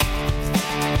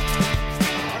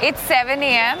It's 7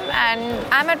 a.m. and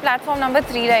I'm at platform number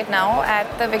 3 right now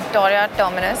at the Victoria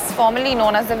Terminus, formerly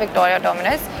known as the Victoria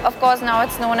Terminus. Of course, now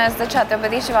it's known as the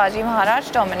Chatrapati Shivaji Maharaj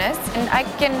Terminus. And I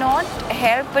cannot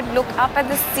help but look up at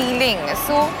the ceiling.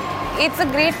 So it's a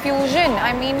great fusion.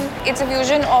 I mean, it's a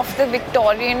fusion of the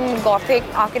Victorian Gothic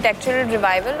architectural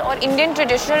revival और Indian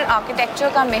traditional architecture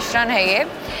का मिश्रण है ये.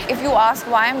 If you ask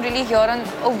why I'm really here on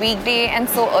a weekday and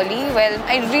so early, well,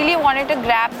 I really wanted to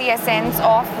grab the essence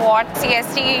of what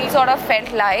CST sort of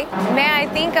felt like. I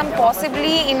think I'm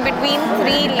possibly in between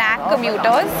 3 lakh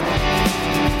commuters.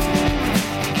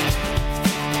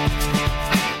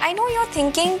 I know you're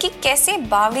thinking कि कैसे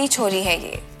बावड़ी छोरी है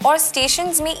ये और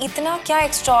stations में इतना क्या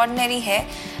एक्स्ट्राऑर्डिनरी है,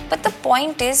 but the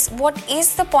point is, what is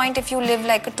the point if you live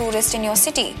like a tourist in your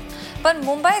city? पर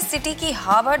मुंबई सिटी की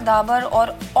हाबर दाबर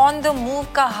और ऑन द मूव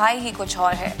का हाई ही कुछ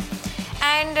और है.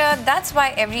 And that's why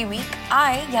every week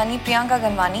I, यानी Priyanka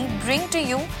Ganwani, bring to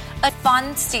you a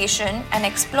fun station and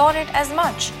explore it as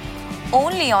much.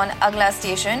 Only on Agla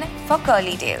Station for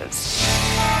curly tales.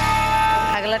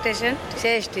 अगला station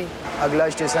CST. अगला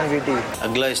station VT.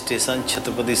 अगला station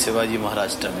Chhatrapati Shivaji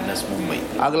Maharaj terminus Mumbai.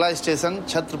 अगला station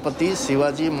Chhatrapati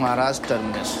Shivaji Maharaj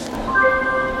terminus.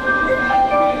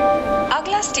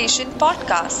 अगला station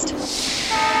podcast.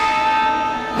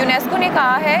 UNESCO ने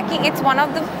कहा है कि it's one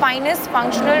of the finest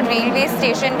functional railway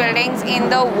station buildings in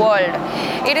the world.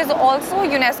 It is also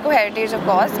UNESCO Heritage, of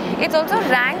course. It's also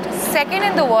ranked second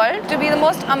in the world to be the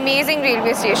most amazing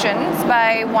railway stations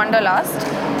by Wanderlust,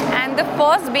 and the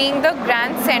first being the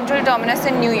Grand Central Terminus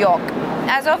in New York.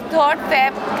 As of 3rd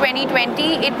Feb 2020,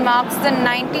 it marks the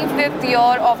 95th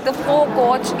year of the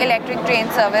 4-coach electric train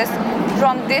service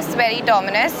from this very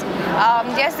terminus.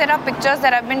 Yes, there are pictures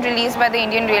that have been released by the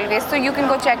Indian Railways, so you can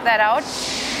go check that out.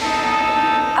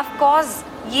 Of course,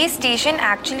 ये station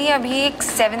actually अभी एक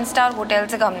 7-star hotel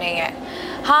से कम नहीं है.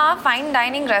 हाँ, fine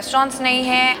dining restaurants नहीं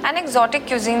है and exotic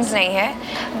cuisines नहीं है,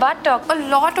 but a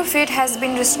lot of it has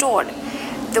been restored.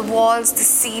 The walls, the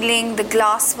ceiling, the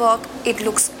glasswork, it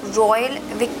looks royal,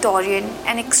 Victorian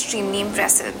and extremely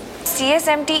impressive.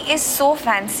 CSMT is so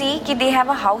fancy that they have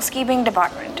a housekeeping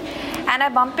department. And I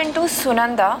bump into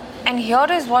Sunanda and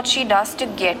here is what she does to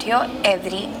get here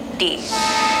every day.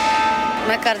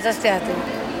 मैं करजत से आती हूँ.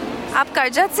 आप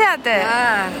करजत से आते हैं?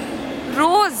 हाँ.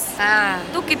 रोज?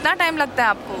 हाँ. तो कितना टाइम लगता है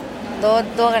आपको?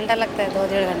 2 घंटा लगता है,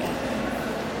 2-1.5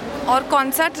 घंटा. और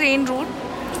कौन सा train route?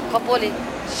 Kopili.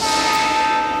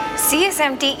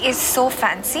 CSMT is so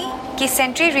fancy कि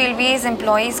Central Railways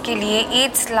employees के लिए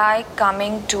it's like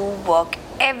coming to work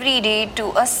every day to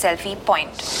a selfie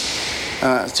point.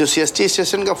 जो CST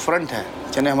स्टेशन का फ्रंट है,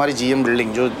 यानी हमारी GM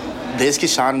बिल्डिंग, जो देश की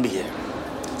शान भी है,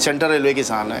 सेंट्रल रेलवे की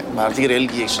शान है, भारतीय रेल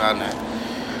की एक शान है,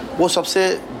 वो सबसे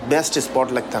बेस्ट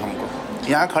स्पॉट लगता है हमको.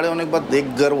 यहाँ खड़े होने के बाद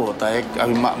एक गर्व होता है,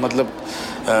 मतलब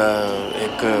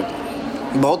एक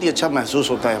बहुत ही अच्छा महसूस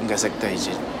होता है, हम कह सकते हैं ये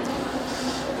चीज़,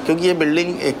 क्योंकि ये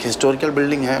बिल्डिंग एक हिस्टोरिकल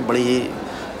बिल्डिंग है, बड़ी ही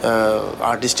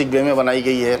आर्टिस्टिक वे में बनाई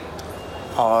गई है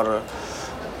और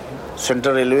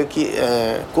सेंट्रल रेलवे की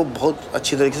को बहुत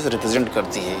अच्छी तरीके से रिप्रेजेंट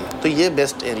करती है. तो ये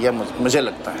बेस्ट एरिया मुझे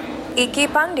लगता है. A.K.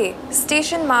 Pandey,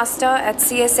 station master eight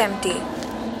CSMT.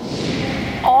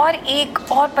 और एक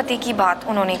और पते की बात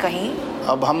उन्होंने कही.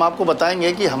 अब हम आपको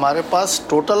बताएंगे कि हमारे पास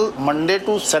total Monday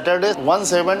to Saturday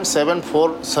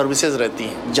 1774 services रहती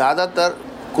हैं. ज़्यादातर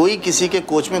कोई किसी के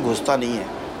कोच में घुसता नहीं है.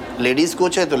 लेडीज़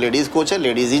कोच है तो लेडीज़ कोच है,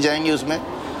 लेडीज़ ही जाएंगी उसमें,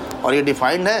 और ये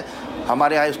डिफाइंड है.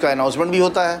 हमारे यहाँ इसका अनाउंसमेंट भी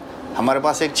होता है. हमारे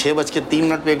पास एक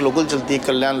 6:03 पे एक लोकल चलती है,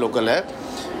 कल्याण लोकल है.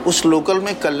 उस लोकल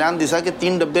में कल्याण दिशा के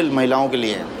 3 डब्बे महिलाओं के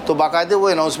लिए हैं. तो बाकायदे वो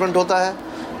अनाउंसमेंट होता है,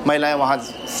 महिलाएं वहाँ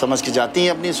समझ के जाती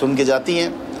हैं, अपनी सुन के जाती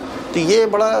हैं. तो ये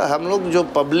बड़ा हम लोग जो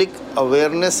पब्लिक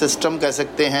अवेयरनेस सिस्टम कह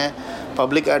सकते हैं,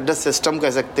 पब्लिक एड्रेस सिस्टम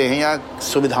कह सकते हैं, या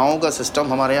सुविधाओं का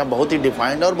सिस्टम हमारे यहाँ बहुत ही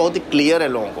डिफाइंड और बहुत ही क्लियर है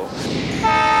लोगों को.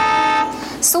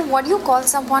 So what do you call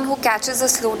someone who catches a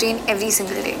slow train every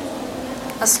single day?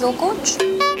 A slow coach?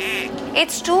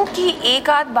 It's true कि एक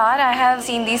आध बार I have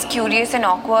seen these curious and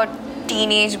awkward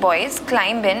teenage boys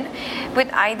climb in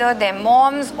with either their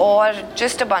moms or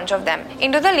just a bunch of them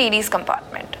into the ladies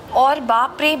compartment. और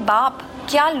बाप रे बाप,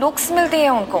 क्या looks मिलते हैं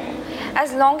उनको.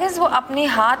 As long as वो अपने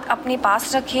हाथ अपने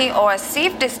पास रखे और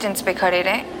सेफ डिस्टेंस पे खड़े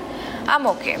रहें, I'm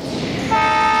okay.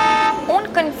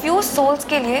 उन confused souls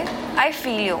के लिए I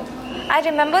feel you. I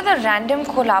remember the random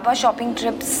Kolaba shopping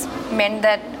trips meant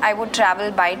that I would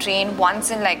travel by train once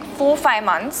in like 4-5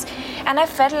 months, and I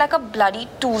felt like a bloody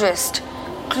tourist,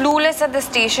 clueless at the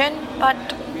station,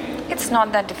 but it's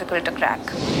not that difficult to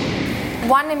crack.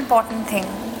 One important thing.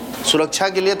 सुरक्षा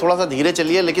के लिए थोड़ा सा धीरे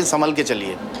चलिए, लेकिन संभल के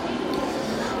चलिए.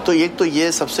 तो एक तो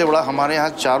ये सबसे बड़ा हमारे यहाँ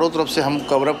चारों तरफ से हम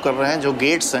कवर अप कर रहे हैं. जो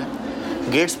गेट्स हैं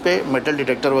गेट्स पे मेटल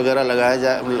डिटेक्टर वगैरह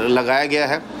लगाया गया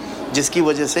है, जिसकी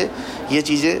वजह से ये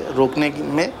चीज़ें रोकने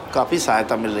में काफ़ी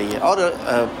सहायता मिल रही है। और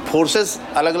फोर्सेस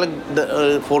अलग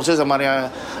अलग फोर्सेस हमारे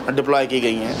यहाँ डिप्लॉय की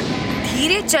गई हैं।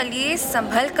 धीरे चलिए,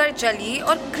 संभल कर चलिए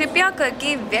और कृपया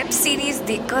करके वेब सीरीज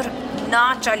देखकर ना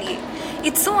चलिए।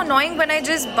 It's so annoying when I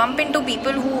just bump into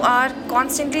people who are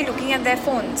constantly looking at their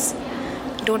phones.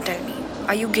 Don't tell me,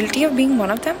 are you guilty of being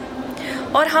one of them?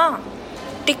 और हाँ,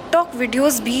 TikTok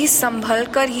videos भी संभल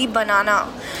कर ही बनाना।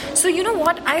 So you know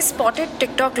what? I spotted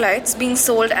TikTok lights being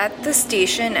sold at the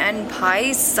station and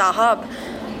भाई साहब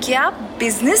क्या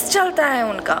business चलता है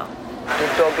उनका।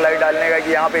 टिकटॉक लाइट डालने का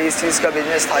कि यहाँ पे इस चीज़ का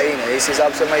बिजनेस था ही नहीं, इस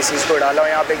हिसाब से मैं इस चीज़ को डाला हूँ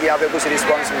यहाँ पे कि यहाँ पे कुछ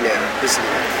रिस्पांस मिलेगा।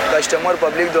 इसलिए कस्टमर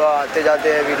पब्लिक जो आते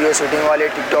जाते हैं, वीडियो शूटिंग वाले,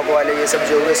 टिकटॉक वाले, ये सब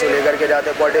जो है सो लेकर के जाते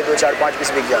हैं, पर डे 2, 4, 5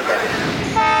 पीस बिक जाता है।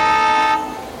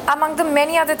 Among the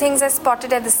many other things I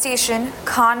spotted at the station,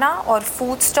 khana or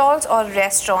food stalls or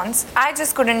restaurants, I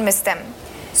just couldn't miss them.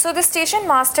 So the station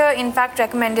master in fact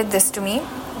recommended this to me.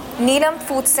 Neelam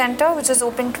Food Center, which is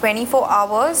open 24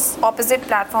 hours opposite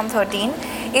platform 13,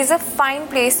 is a fine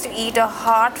place to eat a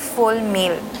heartful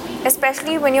meal,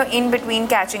 especially when you're in between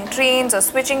catching trains or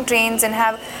switching trains and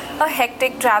have a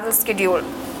hectic travel schedule.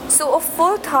 So a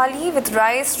full thali with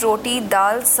rice, roti,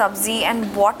 dal, sabzi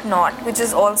and whatnot, which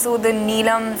is also the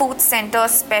Neelam Food Center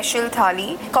special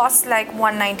thali, costs like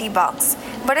 $190,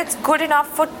 but it's good enough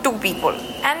for 2 people.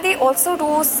 And they also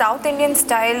do South Indian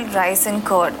style rice and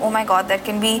curd. Oh my god, that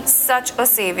can be such a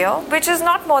savior, which is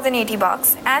not more than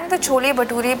 $80. And the chole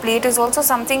bhature plate is also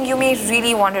something you may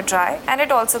really want to try, and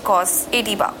it also costs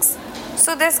 $80.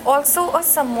 So there's also a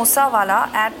samosa wala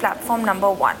at platform number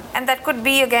 1, and that could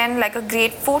be again like a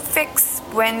great food fix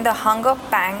when the hunger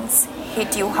pangs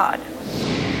hit you hard.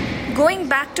 Going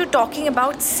back to talking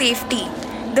about safety,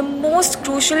 the most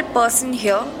crucial person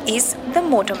here is the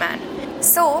motorman.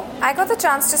 So I got the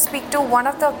chance to speak to one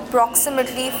of the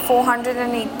approximately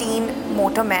 418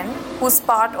 motormen who's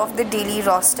part of the daily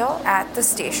roster at the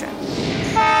station.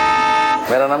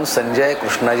 मेरा नाम संजय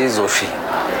कृष्णाजी जोशी।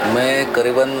 मैं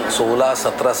करीबन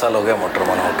 16-17 साल हो गया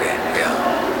motorman होके गया।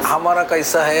 हमारा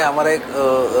कैसा है, हमारा एक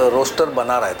रोस्टर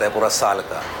बना रहता है पूरा साल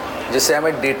का, जिसे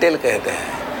हमें डिटेल कहते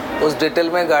हैं। उस डिटेल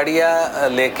में गाड़ियाँ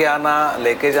लेके आना,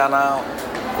 लेके जाना,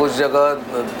 कुछ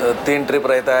जगह 3 ट्रिप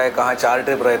रहता है, कहाँ 4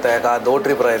 ट्रिप रहता है, कहाँ 2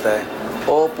 ट्रिप रहता है।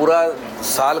 वो पूरा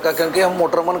साल का, क्योंकि हम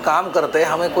मोटरमैन काम करते हैं,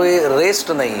 हमें कोई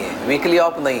रेस्ट नहीं है, वीकली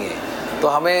ऑफ नहीं है, तो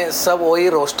हमें सब वही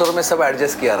रोस्टर में सब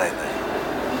एडजस्ट किया रहता है।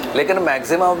 लेकिन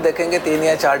मैक्सिमम आप देखेंगे 3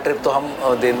 या 4 ट्रिप तो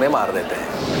हम दिन में मार देते हैं।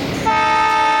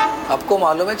 आपको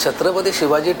मालूम है छत्रपति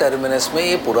शिवाजी टर्मिनस में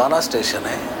ये पुराना स्टेशन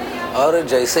है, और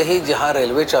जैसे ही जहाँ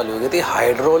रेलवे चालू हो गई थी,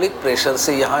 हाइड्रोलिक प्रेशर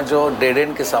से यहाँ जो डेड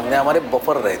एंड के सामने हमारे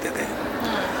बफर रहते थे,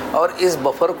 और इस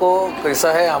बफर को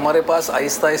कैसा है, हमारे पास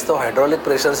आहिस्ता आहिस्ता हाइड्रोलिक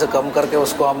प्रेशर से कम करके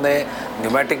उसको हमने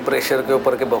न्यूमेटिक प्रेशर के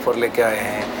ऊपर के बफर लेके आए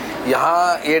हैं।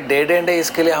 यहाँ ये डेड एंड है,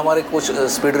 इसके लिए हमारे कुछ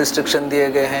स्पीड रिस्ट्रिक्शन दिए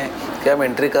गए हैं कि हम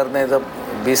एंट्री करने जब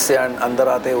 20 से अंदर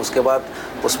आते हैं, उसके बाद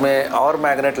उसमें और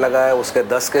मैग्नेट लगा है, उसके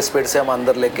 10 के स्पीड से हम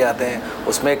अंदर लेके आते हैं।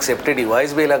 उसमें एक सेफ्टी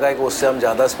डिवाइस भी लगा है कि उससे हम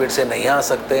ज़्यादा स्पीड से नहीं आ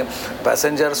सकते।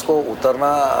 पैसेंजर्स को उतरना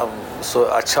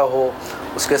अच्छा हो,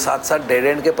 उसके साथ साथ डेड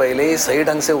एंड के पहले ही सही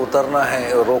ढंग से उतरना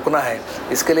है, रोकना है।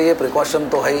 इसके लिए ये प्रिकॉशन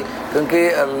तो है ही, क्योंकि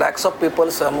लैक्स ऑफ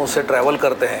पीपल्स हम उससे ट्रैवल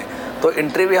करते हैं, तो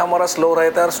एंट्री भी हमारा स्लो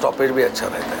रहता है और स्टॉपेज भी अच्छा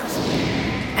रहता है।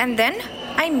 And then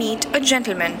I meet a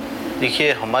gentleman.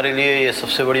 देखिए, हमारे लिए ये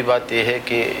सबसे बड़ी बात ये है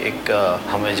कि एक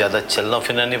हमें ज़्यादा चलना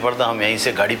फिरना नहीं पड़ता। हम यहीं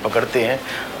से गाड़ी पकड़ते हैं,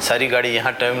 सारी गाड़ी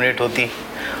यहाँ टर्मिनेट होती,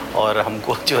 और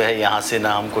हमको जो है यहाँ से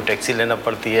ना हमको टैक्सी लेना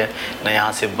पड़ती है, ना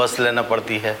यहाँ से बस लेना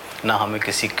पड़ती है, ना हमें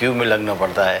किसी क्यू में लगना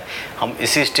पड़ता है। हम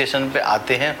इसी स्टेशन पे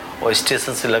आते हैं और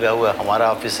स्टेशन से लगा हुआ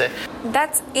हमारा ऑफिस है।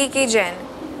 That's A.K. Jain,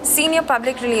 Senior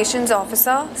Public Relations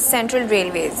Officer, Central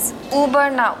Railways. Uber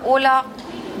ना Ola,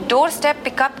 डोर स्टेप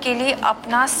पिकअप के लिए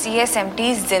अपना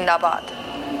CSMT जिंदाबाद।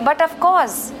 बट ऑफ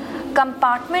कोर्स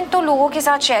कंपार्टमेंट तो लोगों के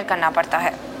साथ शेयर करना पड़ता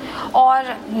है,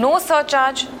 और no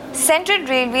surcharge central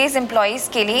railways employees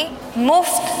के लिए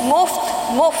मुफ्त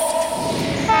मुफ्त मुफ्त।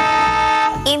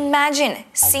 Imagine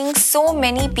seeing so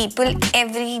many people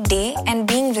every day and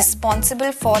being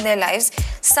responsible for their lives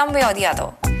some way or the other.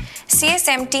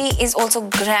 CSMT is also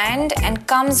grand and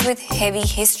comes with heavy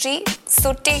history,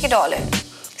 so take it all in.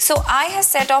 So I have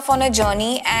set off on a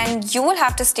journey, and you will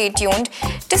have to stay tuned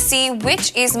to see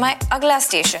which is my Agla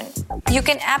station. You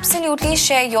can absolutely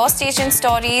share your station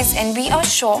stories and we are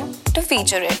sure to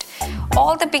feature it.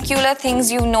 all the peculiar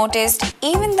things you've noticed,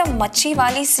 even the machi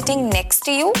wali sitting next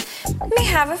to you may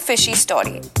have a fishy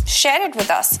story. Share it with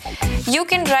us. You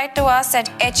can write to us at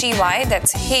HEY,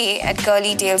 that's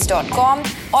hey@curlytales.com,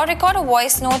 or record a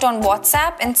voice note on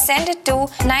WhatsApp and send it to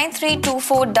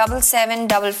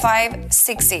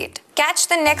 9324775568. Catch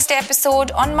the next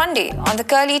episode on Monday on the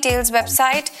Curly Tales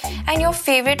website and your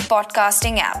favorite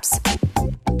podcasting apps.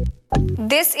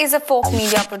 This is a folk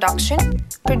media production,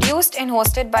 produced and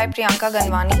hosted by Priyanka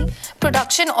Ganwani.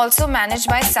 Production also managed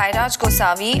by Sairaj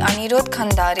Gosavi, Anirudh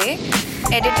Khandare.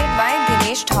 Edited by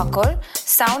Dinesh Thakur.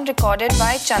 Sound recorded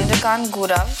by Chandrakant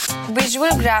Gurav.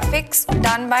 Visual graphics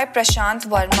done by Prashant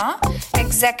Verma.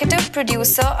 Executive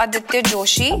producer Aditya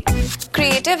Joshi.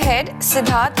 Creative head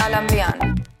Siddharth Alambian.